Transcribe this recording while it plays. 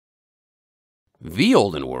The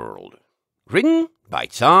Olden World, written by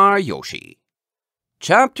Czar Yoshi.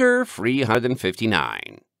 Chapter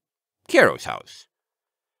 359. Kero's House.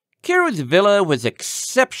 Kero's villa was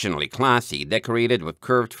exceptionally classy, decorated with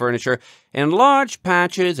curved furniture and large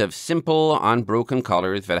patches of simple, unbroken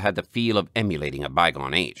colors that had the feel of emulating a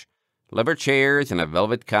bygone age. Leather chairs and a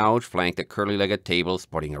velvet couch flanked a curly-legged table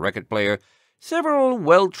sporting a record player. Several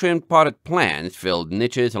well-trimmed potted plants filled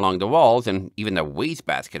niches along the walls, and even the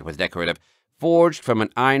wastebasket was decorative, forged from an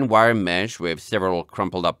iron wire mesh with several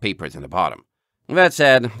crumpled-up papers in the bottom. That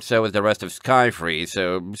said, so was the rest of Skyfree,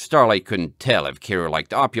 so Starlight couldn't tell if Kero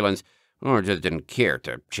liked opulence or just didn't care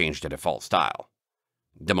to change the default style.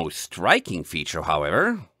 The most striking feature,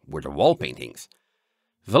 however, were the wall paintings.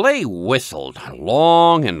 Valet whistled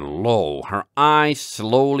long and low, her eyes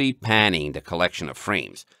slowly panning the collection of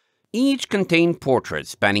frames. Each contained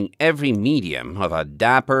portraits spanning every medium of a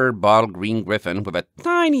dapper bottle-green griffin with a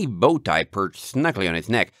tiny bow tie perched snugly on his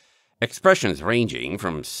neck, expressions ranging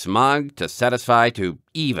from smug to satisfied to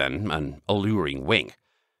even an alluring wink.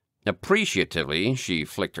 Appreciatively, she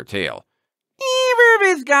flicked her tail. Either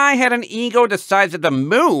this guy had an ego the size of the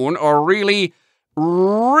moon or really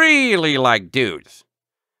liked dudes.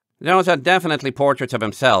 Those are definitely portraits of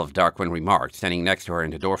himself, Darkwing remarked, standing next to her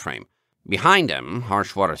in the doorframe. Behind him,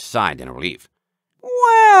 Harshwater sighed in relief.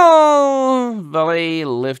 Well, Valet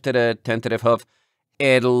lifted a tentative hoof.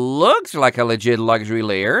 It looks like a legit luxury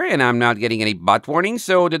lair, and I'm not getting any butt warnings,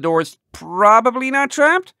 so the door's probably not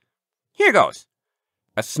trapped. Here goes.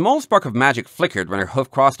 A small spark of magic flickered when her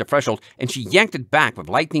hoof crossed the threshold, and she yanked it back with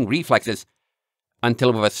lightning reflexes,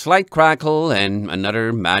 until with a slight crackle and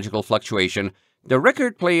another magical fluctuation, the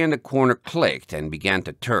record player in the corner clicked and began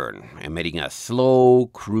to turn, emitting a slow,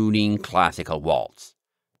 crooning classical waltz.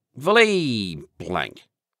 Valet blanked.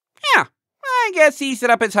 Yeah, I guess he set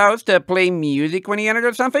up his house to play music when he entered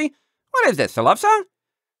or something. What is this, a love song?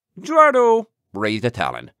 Gerardo raised a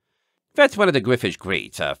talon. That's one of the Griffish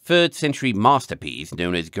greats, a 3rd century masterpiece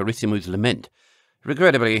known as Garissimu's Lament.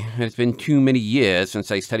 Regrettably, it's been too many years since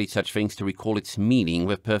I studied such things to recall its meaning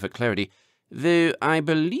with perfect clarity, though I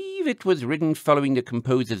believe it was written following the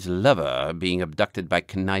composer's lover being abducted by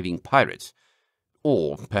conniving pirates.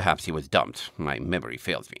 Or perhaps he was dumped. My memory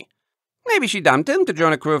fails me. Maybe she dumped him to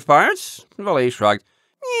join a crew of pirates. Valet shrugged.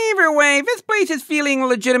 Either way, this place is feeling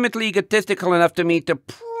legitimately egotistical enough to me to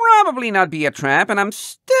probably not be a trap, and I'm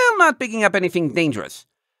still not picking up anything dangerous.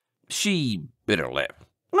 She bit her lip.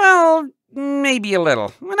 Well, maybe a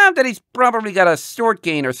little. Enough that he's probably got a sword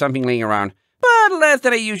cane or something laying around, but less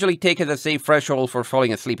than I usually take as a safe threshold for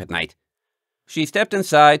falling asleep at night. She stepped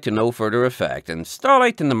inside to no further effect, and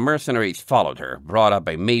Starlight and the mercenaries followed her, brought up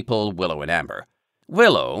by Maple, Willow, and Amber.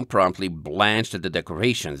 Willow promptly blanched at the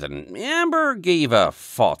decorations, and Amber gave a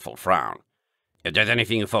thoughtful frown. If there's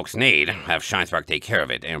anything you folks need, have Shinespark take care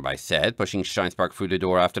of it, Amber said, pushing Shinespark through the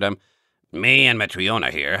door after them. Me and Matriona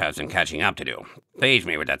here have some catching up to do. Page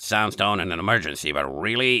me with that soundstone in an emergency, but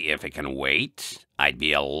really, if it can wait, I'd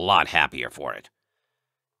be a lot happier for it.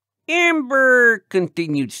 Amber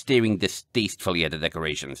continued staring distastefully at the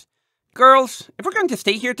decorations. Girls, if we're going to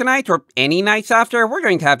stay here tonight, or any nights after, we're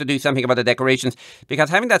going to have to do something about the decorations, because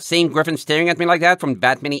having that same griffin staring at me like that from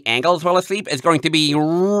that many angles while asleep is going to be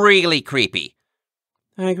really creepy.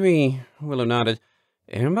 I agree, Willow nodded.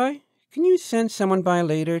 Amber, can you send someone by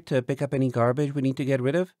later to pick up any garbage we need to get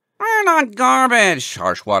rid of? We're not garbage,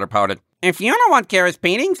 Harshwater pouted. If you don't want Kara's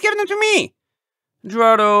paintings, give them to me.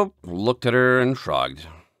 Gerardo looked at her and shrugged.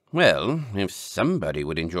 Well, if somebody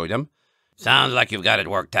would enjoy them. Sounds like you've got it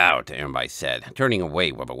worked out, Amber said, turning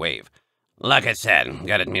away with a wave. Like I said,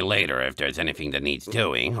 get at me later if there's anything that needs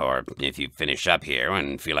doing, or if you finish up here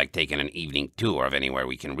and feel like taking an evening tour of anywhere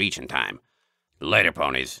we can reach in time. Later,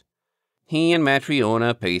 ponies. He and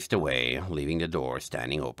Matriona paced away, leaving the door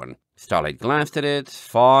standing open. Starlight glanced at it,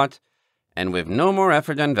 thought, and with no more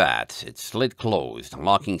effort than that, it slid closed,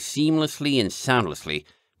 locking seamlessly and soundlessly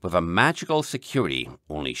with a magical security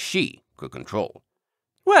only she could control.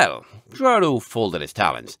 Well, Gerardo folded his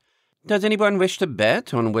talons. Does anyone wish to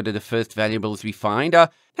bet on whether the first valuables we find are—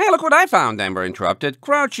 Hey, look what I found, Amber interrupted,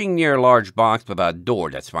 crouching near a large box with a door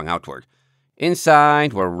that swung outward.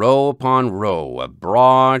 Inside were row upon row of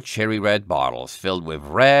broad cherry-red bottles filled with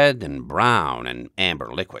red and brown and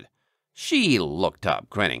amber liquid. She looked up,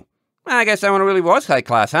 grinning. I guess that one really was high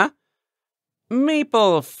class, huh?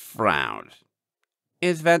 Maple frowned.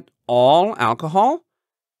 Is that all alcohol?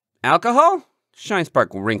 Alcohol? Shinespark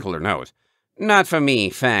wrinkled her nose. Not for me,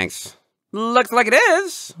 thanks. Looks like it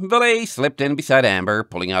is. Valet slipped in beside Amber,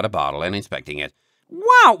 pulling out a bottle and inspecting it.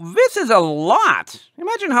 Wow, this is a lot.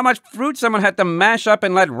 Imagine how much fruit someone had to mash up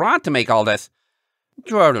and let rot to make all this.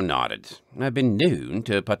 Gerardo nodded. I've been known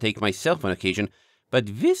to partake myself on occasion,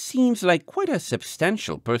 but this seems like quite a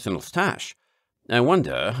substantial personal stash. I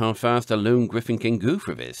wonder how fast a lone griffin can go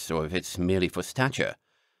for this, or if it's merely for stature.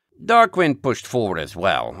 Darkwind pushed forward as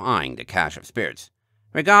well, eyeing the cache of spirits.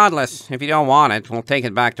 Regardless, if you don't want it, we'll take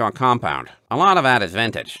it back to our compound. A lot of that is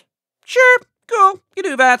vintage. Sure, cool, you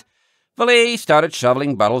do that. Valet started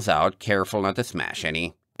shoveling bottles out, careful not to smash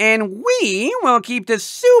any. And we will keep the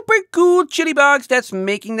super cool chili box that's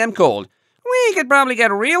making them cold. We could probably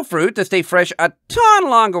get real fruit to stay fresh a ton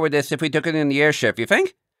longer with this if we took it in the airship, you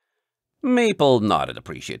think? Maple nodded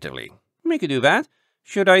appreciatively. We could do that.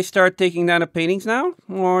 Should I start taking down the paintings now?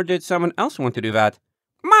 Or did someone else want to do that?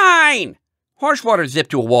 Mine! Harshwater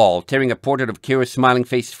zipped to a wall, tearing a portrait of Kero's smiling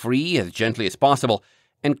face free as gently as possible,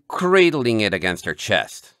 and cradling it against her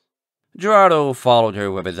chest. Gerardo followed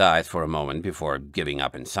her with his eyes for a moment before giving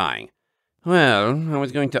up and sighing. Well, I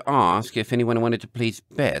was going to ask if anyone wanted to place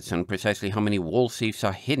bets on precisely how many wall safes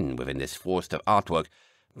are hidden within this forest of artwork,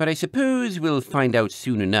 but I suppose we'll find out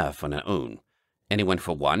soon enough on our own. Anyone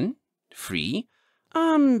for 1? 3?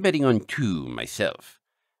 I'm betting on 2 myself.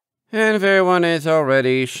 And if everyone is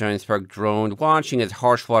already, Shinespark droned, watching as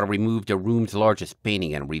Harshwater removed the room's largest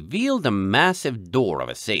painting and revealed the massive door of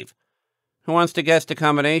a safe. Who wants to guess the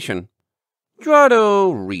combination?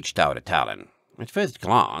 Gerardo reached out a talon. At first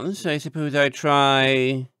glance, I suppose I'd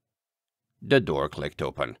try... The door clicked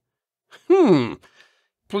open.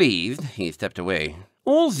 Pleased, he stepped away.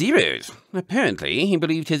 All zeros. Apparently, he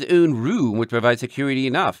believed his own room would provide security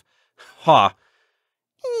enough. Ha!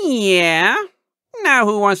 Yeah? Now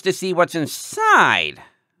who wants to see what's inside?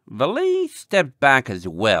 Valet stepped back as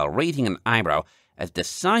well, raising an eyebrow as the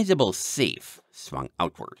sizable safe swung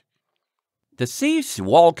outward. The safe's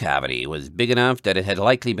wall cavity was big enough that it had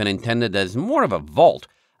likely been intended as more of a vault,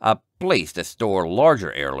 a place to store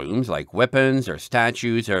larger heirlooms like weapons or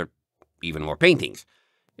statues or even more paintings.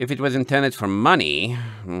 If it was intended for money,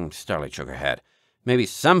 Starlight shook her head. Maybe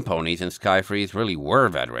some ponies in Skyfreeze really were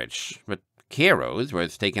that rich, but Kero's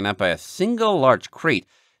was taken up by a single large crate,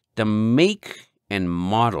 the make and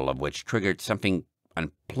model of which triggered something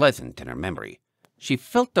unpleasant in her memory. She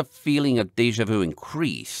felt the feeling of deja vu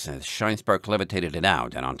increase as Shinespark levitated it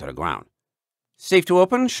out and onto the ground. Safe to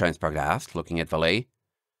open? Shinespark asked, looking at Valet.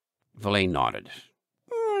 Valet nodded.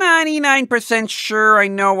 99% sure I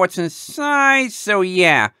know what's inside, so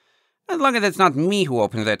yeah. As long as it's not me who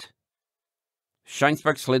opens it.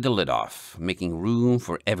 Shinespark slid the lid off, making room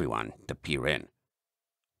for everyone to peer in.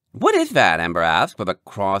 What is that? Amber asked, with a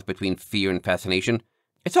cross between fear and fascination.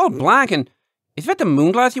 It's all black, and is that the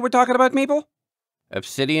moonglass you were talking about, Maple?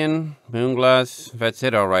 Obsidian, moonglass, that's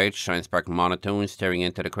it all right, Shinespark monotoned, staring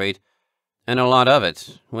into the crate. And a lot of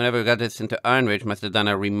it. Whoever got this into Ironridge must have done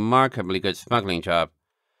a remarkably good smuggling job.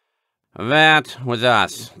 That was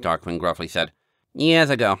us, Darkwind gruffly said. Years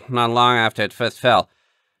ago, not long after it first fell.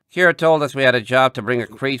 Kero told us we had a job to bring a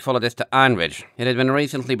crate full of this to Ironridge. It had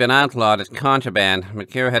recently been outlawed as contraband, but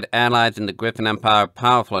Kero had allies in the Griffin Empire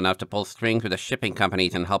powerful enough to pull strings with the shipping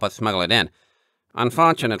companies and help us smuggle it in.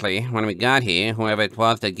 Unfortunately, when we got here, whoever it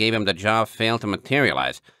was that gave him the job failed to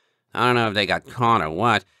materialize. I don't know if they got caught or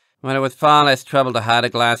what, but it was far less trouble to hide a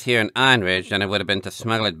glass here in Ironridge than it would have been to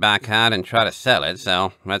smuggle it back out and try to sell it,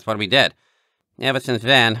 so that's what we did. Ever since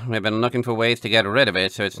then, we've been looking for ways to get rid of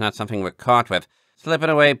it so it's not something we're caught with. Slipping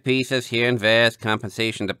away pieces here and there as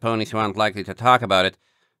compensation to ponies who aren't likely to talk about it.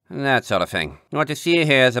 That sort of thing. What you see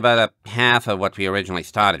here is about a half of what we originally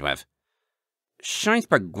started with.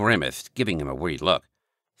 Shinespark grimaced, giving him a worried look.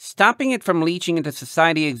 Stopping it from leaching into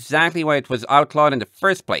society exactly why it was outlawed in the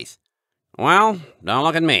first place. Well, don't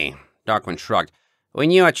look at me, Darkwind shrugged. We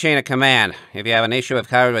knew a chain of command. If you have an issue with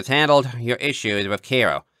how it was handled, your issue is with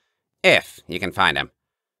Kero. If you can find him.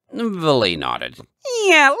 Valet nodded.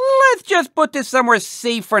 Yeah, let's just put this somewhere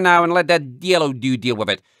safe for now and let that yellow dude deal with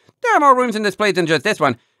it. There are more rooms in this place than just this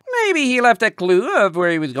one. Maybe he left a clue of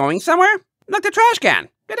where he was going somewhere. Like the trash can.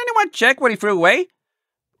 Did anyone check what he threw away?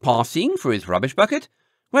 Pausing for his rubbish bucket?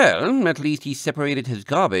 Well, at least he separated his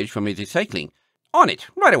garbage from his recycling. On it,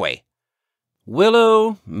 right away.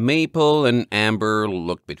 Willow, Maple, and Amber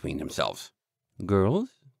looked between themselves. Girls,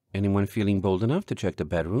 anyone feeling bold enough to check the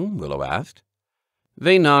bedroom? Willow asked.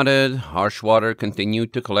 They nodded, Harshwater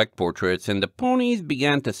continued to collect portraits, and the ponies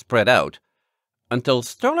began to spread out, until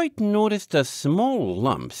Starlight noticed a small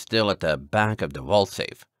lump still at the back of the vault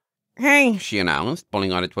safe. Hey, she announced,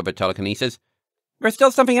 pulling on it with her telekinesis. There's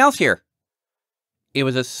still something else here. It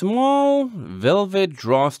was a small, velvet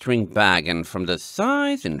drawstring bag, and from the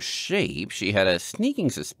size and shape, she had a sneaking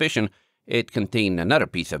suspicion it contained another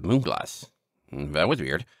piece of moonglass. That was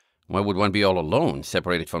weird. Why would one be all alone,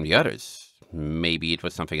 separated from the others? Maybe it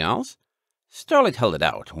was something else? Starlight held it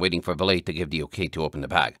out, waiting for Valet to give the okay to open the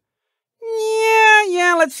bag.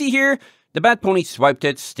 Yeah, let's see here. The bat pony swiped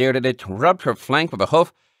it, stared at it, rubbed her flank with a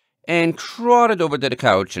hoof, and trotted over to the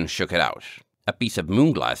couch and shook it out. A piece of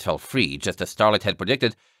moonglass fell free, just as Starlight had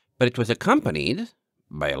predicted, but it was accompanied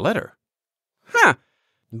by a letter. Huh.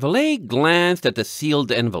 Valet glanced at the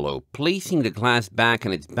sealed envelope, placing the glass back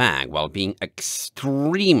in its bag while being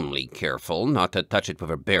extremely careful not to touch it with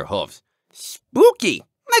her bare hooves. Spooky!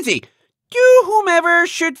 Let's see. To whomever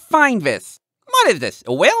should find this. What is this,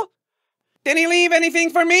 a will? Did he leave anything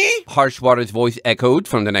for me? Harshwater's voice echoed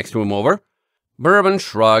from the next room over. Bourbon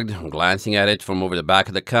shrugged, glancing at it from over the back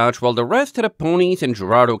of the couch, while the rest of the ponies and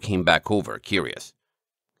Gerardo came back over, curious.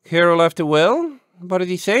 Kero left a will? What did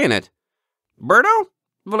he say in it? Berto?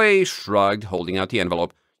 Valet shrugged, holding out the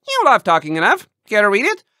envelope. You love talking enough. Care to read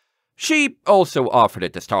it? She also offered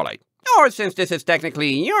it to Starlight. Or since this is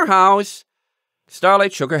technically your house.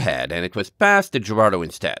 Starlight shook her head, and it was passed to Gerardo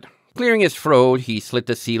instead. Clearing his throat, he slit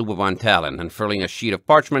the seal with one talon, unfurling a sheet of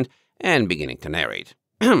parchment and beginning to narrate.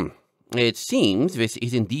 It seems this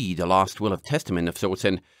is indeed a lost will of testament of sorts,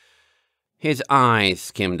 and his eyes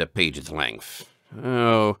skimmed a page's length.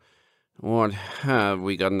 Oh, what have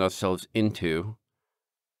we gotten ourselves into?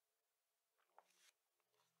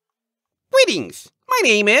 Greetings! My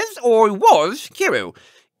name is, or was, Kero.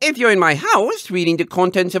 If you're in my house reading the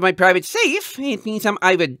contents of my private safe, it means I'm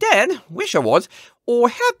either dead, wish I was, or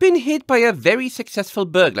have been hit by a very successful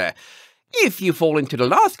burglar. If you fall into the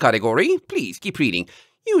last category, please keep reading.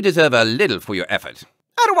 You deserve a little for your effort.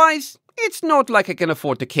 Otherwise, it's not like I can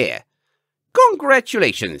afford to care.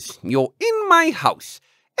 Congratulations, you're in my house.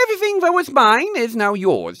 Everything that was mine is now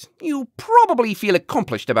yours. You probably feel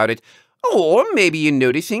accomplished about it. Or maybe you're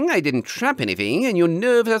noticing I didn't trap anything and your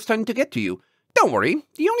nerves are starting to get to you. Don't worry,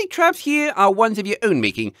 the only traps here are ones of your own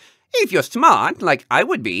making. If you're smart, like I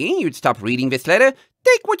would be, you'd stop reading this letter,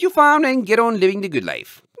 take what you found and get on living the good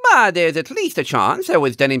life. But there's at least a chance I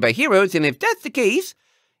was done in by heroes, and if that's the case,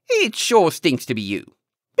 it sure stinks to be you.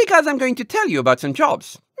 Because I'm going to tell you about some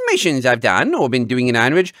jobs. Missions I've done or been doing in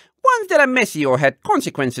Ironridge, ones that are messy or had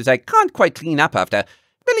consequences I can't quite clean up after.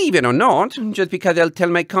 Believe it or not, just because I'll tell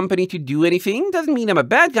my company to do anything doesn't mean I'm a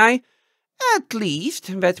bad guy. At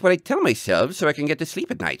least, that's what I tell myself so I can get to sleep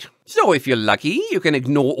at night. So if you're lucky, you can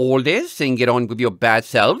ignore all this and get on with your bad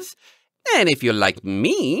selves. And if you're like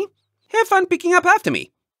me, have fun picking up after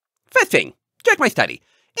me. First thing, check my study.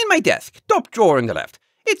 In my desk, top drawer on the left.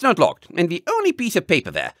 It's not locked, and the only piece of paper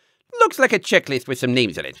there. Looks like a checklist with some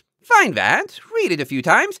names on it. Find that, read it a few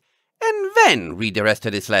times, and then read the rest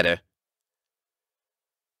of this letter.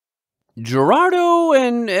 Gerardo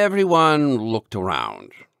and everyone looked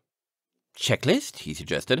around. Checklist, he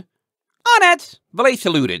suggested. On it! Valet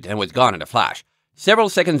saluted and was gone in a flash. Several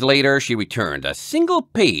seconds later, she returned, a single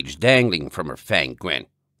page dangling from her fanged grin.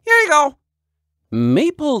 Here you go!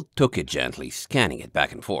 Maple took it gently, scanning it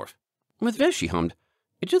back and forth. What's this, she hummed.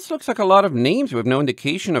 It just looks like a lot of names with no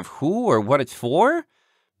indication of who or what it's for.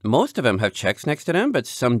 Most of them have checks next to them, but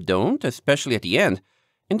some don't, especially at the end.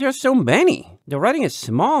 And there are so many. The writing is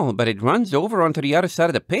small, but it runs over onto the other side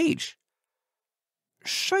of the page.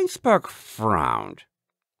 Shinespark frowned.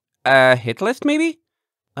 A hit list, maybe?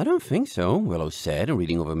 I don't think so, Willow said,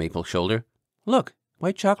 reading over Maple's shoulder. Look,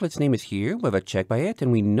 White Chocolate's name is here, with a check by it,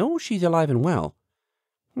 and we know she's alive and well.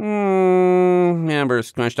 Amber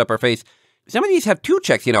scrunched up her face. Some of these have 2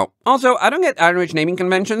 checks, you know. Also, I don't get Ironridge naming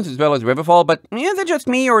conventions as well as Riverfall, but is it just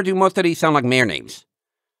me, or do most of these sound like mare names?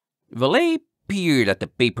 Valet peered at the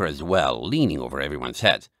paper as well, leaning over everyone's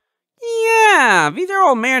heads. Yeah, these are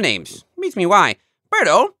all mare names. Beats me why.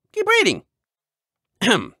 Berto, keep reading.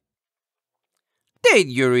 Did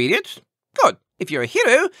you read it? Good. If you're a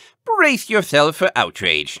hero, brace yourself for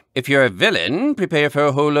outrage. If you're a villain, prepare for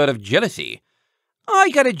a whole lot of jealousy. I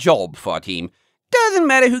got a job for our team. Doesn't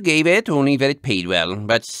matter who gave it, only that it paid well.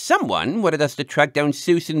 But someone wanted us to track down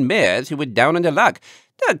Susan mares who were down on their luck.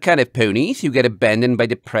 The kind of ponies who get abandoned by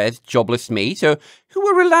depressed, jobless mates, or who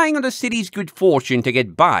were relying on the city's good fortune to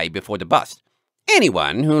get by before the bust.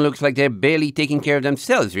 Anyone who looks like they're barely taking care of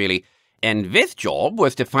themselves, really. And this job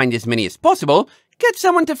was to find as many as possible, get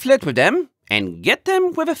someone to flirt with them, and get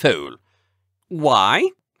them with a foal. Why?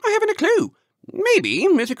 I haven't a clue. Maybe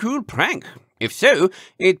it's a cruel prank. If so,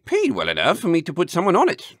 it paid well enough for me to put someone on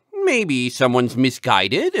it. Maybe someone's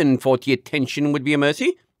misguided and thought the attention would be a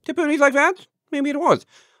mercy. To ponies like that, maybe it was.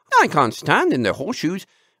 I can't stand in their horseshoes.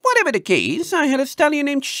 Whatever the case, I had a stallion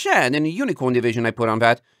named Shad in the unicorn division I put on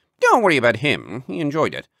that. Don't worry about him, he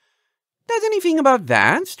enjoyed it. Does anything about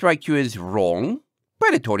that strike you as wrong?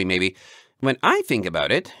 Predatory, maybe. When I think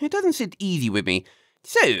about it, it doesn't sit easy with me.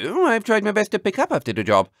 So, I've tried my best to pick up after the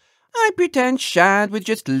job. I pretend Shad was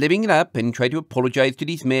just living it up and tried to apologize to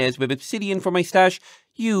these mares with obsidian for my stash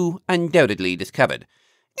you undoubtedly discovered.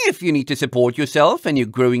 If you need to support yourself and your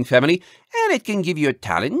growing family, and it can give you a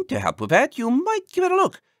talent to help with that, you might give it a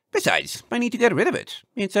look. Besides, I need to get rid of it.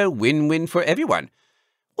 It's a win-win for everyone.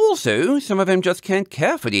 Also, some of them just can't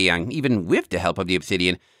care for the young, even with the help of the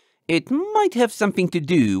obsidian. It might have something to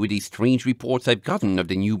do with these strange reports I've gotten of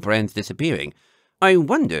the new brands disappearing. I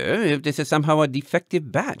wonder if this is somehow a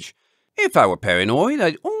defective batch. If I were paranoid,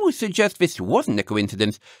 I'd almost suggest this wasn't a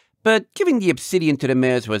coincidence, but giving the obsidian to the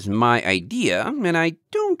mares was my idea, and I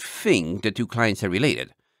don't think the two clients are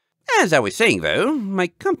related. As I was saying, though, my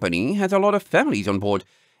company has a lot of families on board.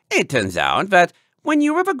 It turns out that when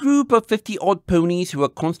you have a group of 50-odd ponies who are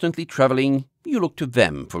constantly traveling, you look to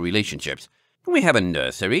them for relationships. We have a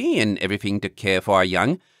nursery and everything to care for our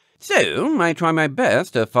young, so I try my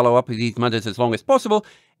best to follow up with these mothers as long as possible,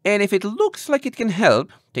 and if it looks like it can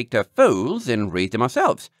help, take their foals and raise them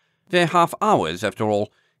ourselves. They're half ours, after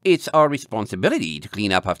all. It's our responsibility to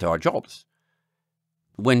clean up after our jobs.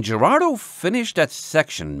 When Gerardo finished that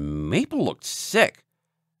section, Maple looked sick.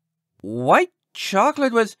 White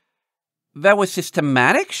chocolate was... That was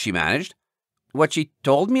systematic, she managed. What she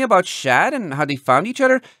told me about Shad and how they found each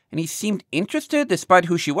other, and he seemed interested despite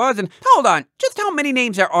who she was, and... Hold on, just how many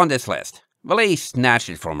names are on this list? Valet snatched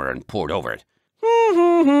it from her and poured over it.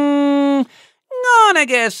 And I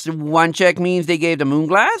guess 1 check means they gave the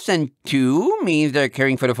moonglass, and 2 means they're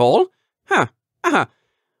caring for the foal.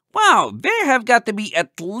 Wow, there have got to be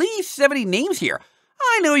at least 70 names here.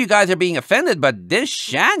 I know you guys are being offended, but this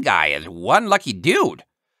Shad guy is one lucky dude.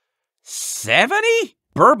 70?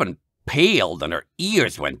 Bourbon paled and her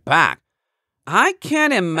ears went back. I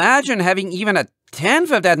can't imagine having even a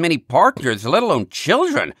 10th of that many partners, let alone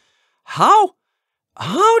children. How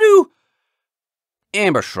do...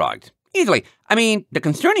 Amber shrugged. Easily. I mean, the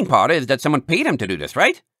concerning part is that someone paid him to do this,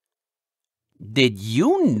 right? Did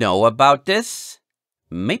you know about this?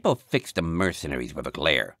 Maple fixed the mercenaries with a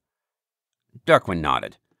glare. Darkwing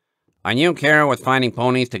nodded. I knew Kero was finding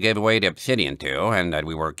ponies to give away the obsidian to, and that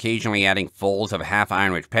we were occasionally adding foals of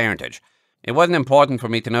half-Ironridge parentage. It wasn't important for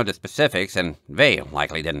me to know the specifics, and they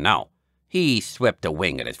likely didn't know. He swept a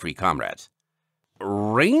wing at his three comrades.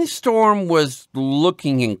 Rainstorm was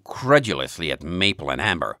looking incredulously at Maple and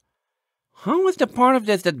Amber. How is the part of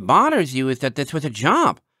this that bothers you is that this was a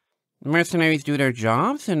job? Mercenaries do their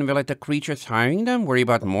jobs, and we let the creatures hiring them worry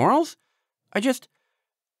about morals?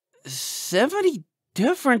 70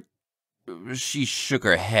 different... She shook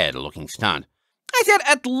her head, looking stunned. I said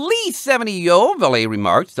at least 70, yo, Valet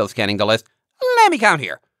remarked, still scanning the list. Let me count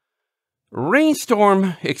here.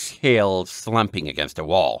 Rainstorm exhaled, slumping against a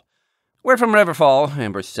wall. We're from Riverfall,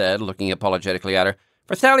 Amber said, looking apologetically at her.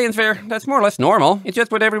 For stallions fair, that's more or less normal. It's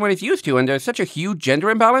just what everyone is used to, and there's such a huge gender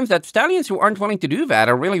imbalance that stallions who aren't willing to do that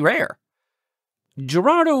are really rare.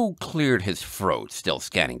 Gerardo cleared his throat, still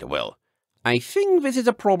scanning the will. I think this is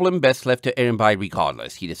a problem best left to Ehrenby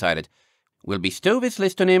regardless, he decided. We'll bestow this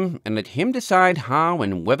list on him, and let him decide how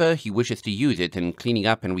and whether he wishes to use it in cleaning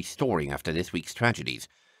up and restoring after this week's tragedies.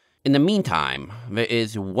 In the meantime, there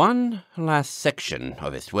is one last section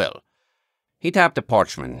of his will. He tapped the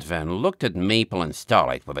parchment, then looked at Maple and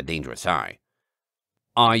Starlight with a dangerous eye.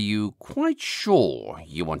 Are you quite sure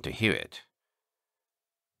you want to hear it?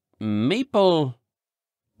 Maple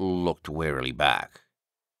looked warily back.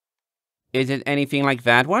 Is it anything like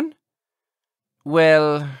that one?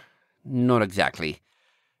 Well, not exactly.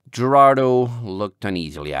 Gerardo looked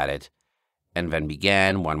uneasily at it, and then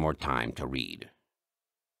began one more time to read.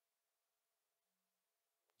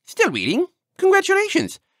 Still reading?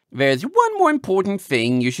 Congratulations! There's one more important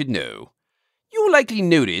thing you should know. You likely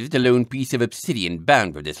noticed the lone piece of obsidian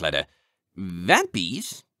bound with this letter. That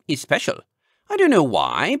piece is special. I don't know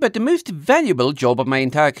why, but the most valuable job of my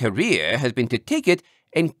entire career has been to take it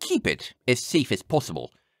and keep it as safe as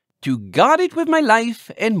possible. To guard it with my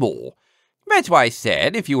life and more. That's why I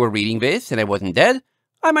said if you were reading this and I wasn't dead,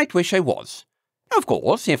 I might wish I was. Of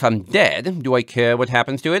course, if I'm dead, do I care what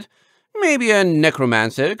happens to it? Maybe a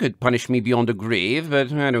necromancer could punish me beyond the grave,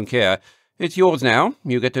 but I don't care. It's yours now.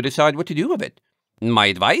 You get to decide what to do with it. My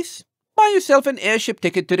advice? Buy yourself an airship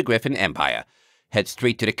ticket to the Griffin Empire. Head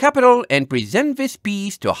straight to the capital and present this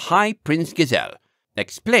piece to High Prince Gazelle.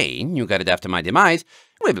 Explain you got it after my demise.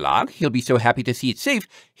 With luck, he'll be so happy to see it safe,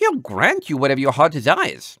 he'll grant you whatever your heart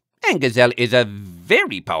desires. And Gazelle is a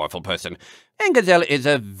very powerful person.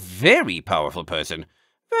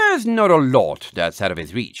 There's not a lot that's out of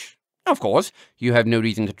his reach. Of course, you have no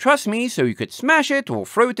reason to trust me, so you could smash it or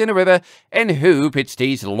throw it in a river and hope it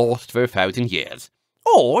stays lost for 1,000 years.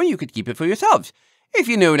 Or you could keep it for yourselves. If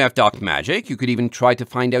you know enough dark magic, you could even try to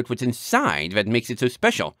find out what's inside that makes it so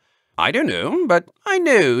special. I don't know, but I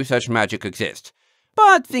know such magic exists.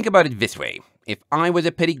 But think about it this way. If I was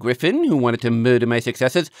a petty griffin who wanted to murder my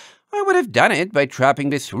successors, I would have done it by trapping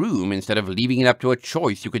this room instead of leaving it up to a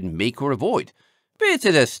choice you could make or avoid. This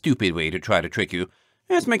is a stupid way to try to trick you.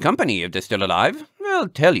 Ask my company if they're still alive. They'll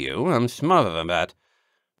tell you I'm smarter than that.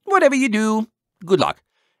 Whatever you do, good luck.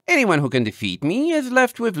 Anyone who can defeat me is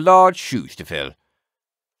left with large shoes to fill.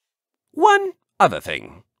 One other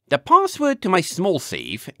thing. The password to my small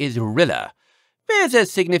safe is Rilla. There's a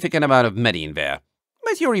significant amount of money in there.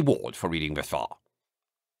 As your reward for reading this far.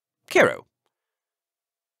 Kero.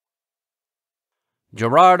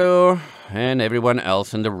 Gerardo and everyone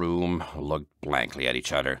else in the room looked blankly at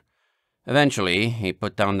each other. Eventually, he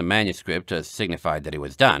put down the manuscript to signify that it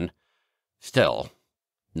was done. Still,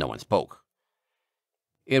 no one spoke.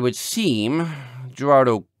 It would seem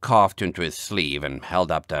Gerardo coughed into his sleeve and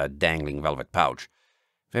held up the dangling velvet pouch.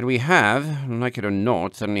 That we have, like it or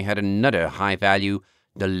not, suddenly had another high-value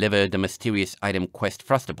deliver the mysterious item quest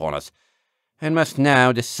thrust upon us, and must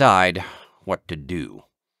now decide what to do.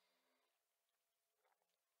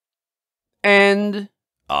 End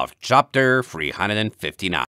of chapter 359.